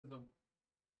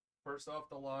First off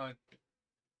the line.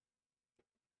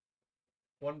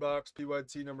 One box,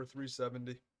 PYT number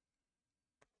 370.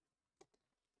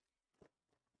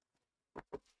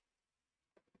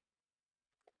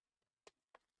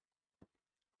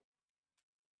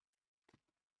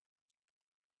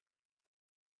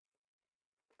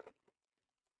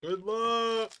 Good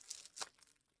luck.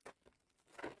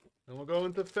 And we'll go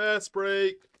into fast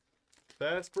break.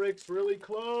 Fast break's really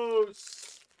close.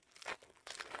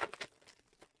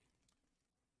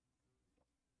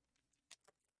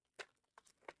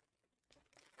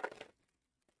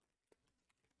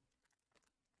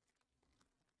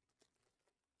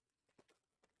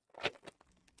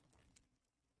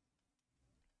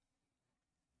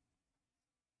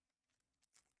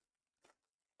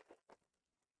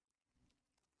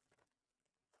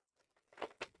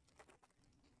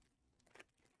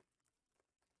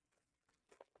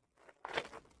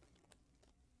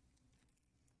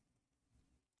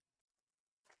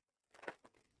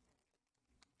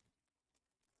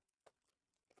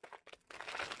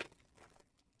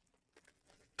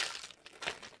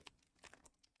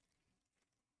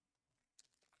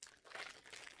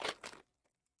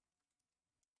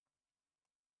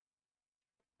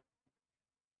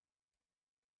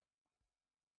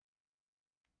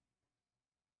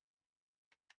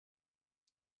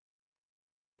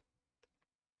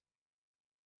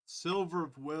 Silver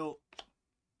of Wilt.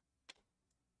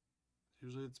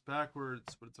 Usually it's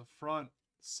backwards, but it's a front.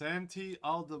 Santi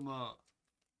Aldama.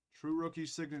 True rookie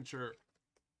signature.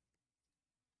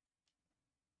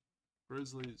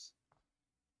 Grizzlies.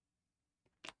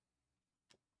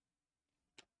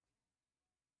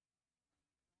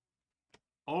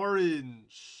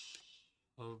 Orange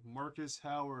of Marcus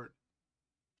Howard.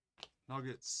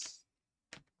 Nuggets.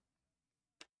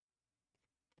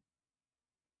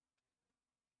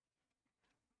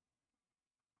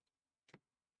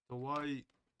 The white.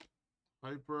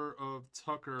 Piper of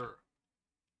Tucker.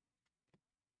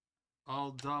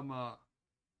 Aldama.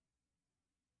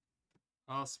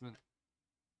 Osman.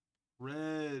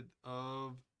 Red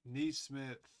of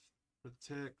Neesmith for the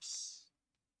Ticks.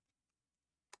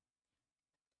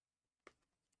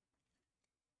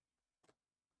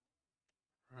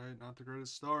 All right, not the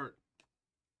greatest start.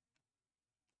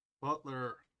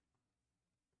 Butler.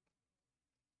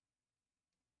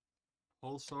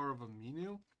 Pulsar of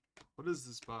Aminu? What is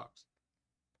this box?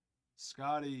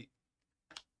 Scotty.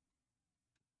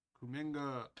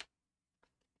 Kuminga.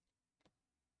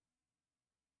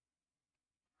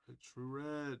 True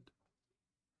Red.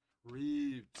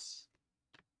 Reeves.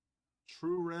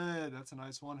 True Red. That's a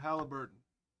nice one. Halliburton.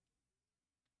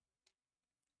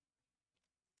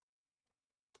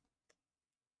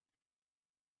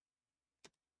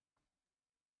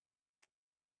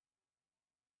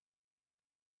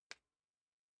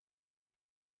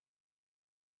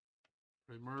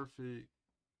 Ray Murphy.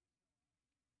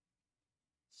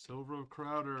 Silver of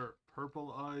Crowder.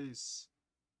 Purple Ice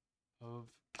of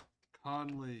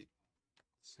Conley.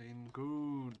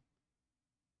 Sengun.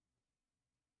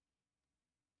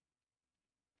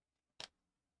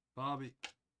 Bobby.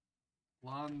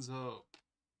 Lonzo.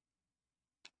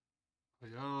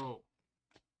 Yo.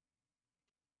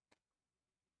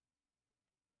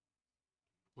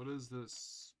 What is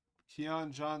this?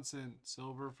 Keon Johnson.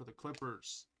 Silver for the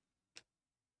Clippers.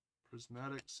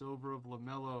 Prismatic silver of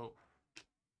LaMelo.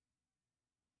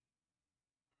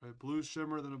 Right, blue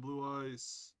shimmer, then a blue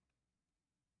ice.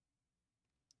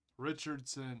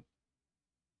 Richardson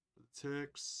for the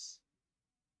Ticks.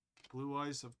 Blue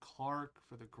ice of Clark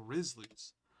for the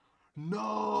Grizzlies.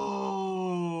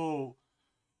 No!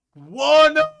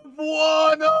 One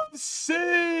of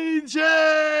CJ!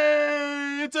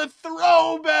 It's a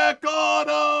throwback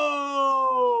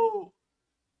auto!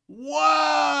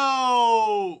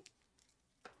 Wow!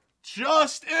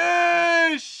 Just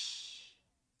ish!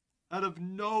 Out of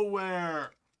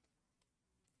nowhere.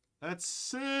 That's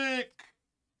sick.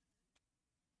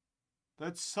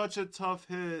 That's such a tough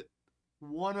hit.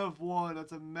 1 of 1.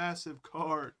 That's a massive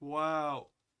card. Wow.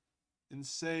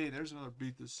 Insane. There's another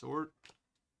beat the sort.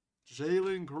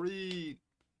 Jalen Green.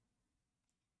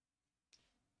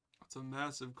 That's a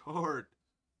massive card.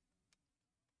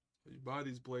 You buy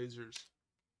these Blazers.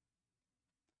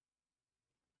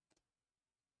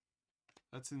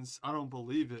 That's I don't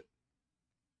believe it.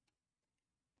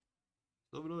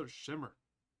 Still have another shimmer.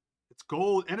 It's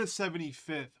gold and a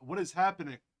 75th. What is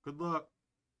happening? Good luck.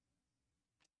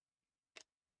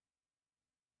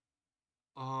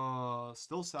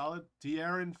 Still solid.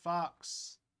 De'Aaron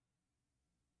Fox.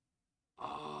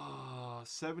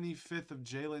 75th of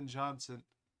Jalen Johnson.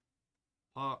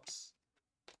 Hawks.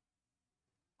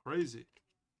 Crazy.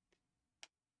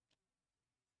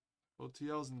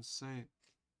 FOTL's insane.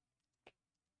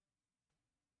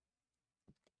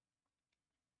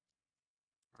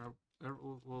 All right,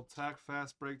 we'll attack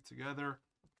fast break together.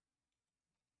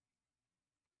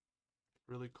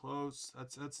 Really close.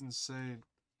 That's insane.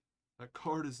 That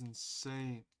card is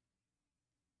insane.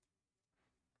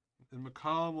 And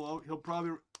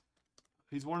McCollum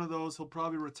he's one of those, he'll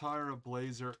probably retire a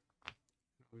Blazer.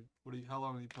 How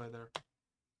long did he play there?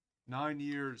 9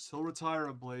 years. He'll retire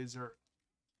a Blazer.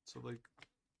 So like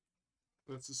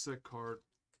that's a sick card.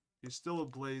 He's still a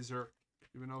Blazer,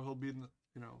 even though he'll be in the,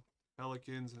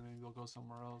 Pelicans and maybe he'll go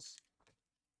somewhere else.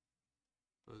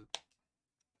 But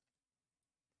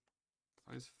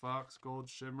nice Fox Gold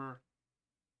Shimmer.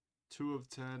 2 of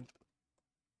 10.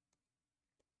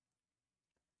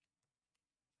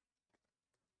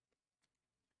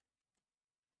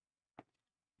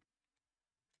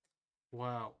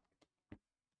 Wow.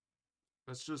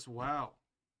 That's just wow.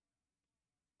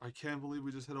 I can't believe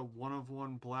we just hit a 1 of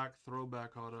 1 black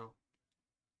throwback auto.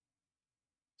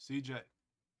 CJ.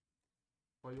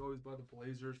 Why you always buy the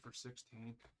Blazers for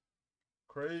 16?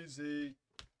 Crazy.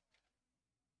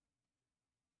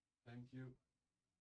 Thank you.